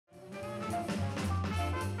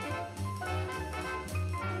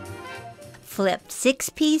Flip 6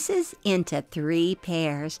 pieces into 3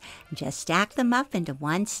 pairs. Just stack them up into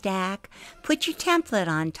one stack. Put your template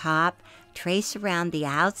on top. Trace around the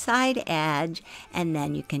outside edge, and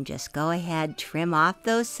then you can just go ahead, trim off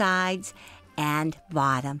those sides and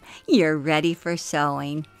bottom. You're ready for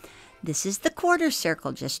sewing. This is the quarter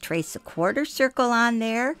circle. Just trace a quarter circle on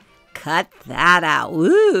there. Cut that out.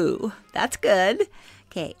 Woo! That's good.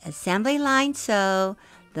 Okay, assembly line sew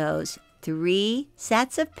those 3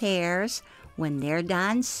 sets of pairs. When they're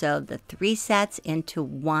done, sew the 3 sets into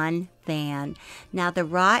one fan. Now the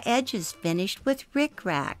raw edge is finished with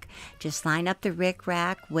rickrack. Just line up the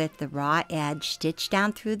rickrack with the raw edge, stitch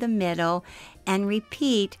down through the middle, and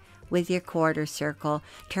repeat with your quarter circle.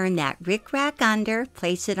 Turn that rickrack under,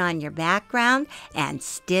 place it on your background, and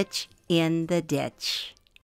stitch in the ditch.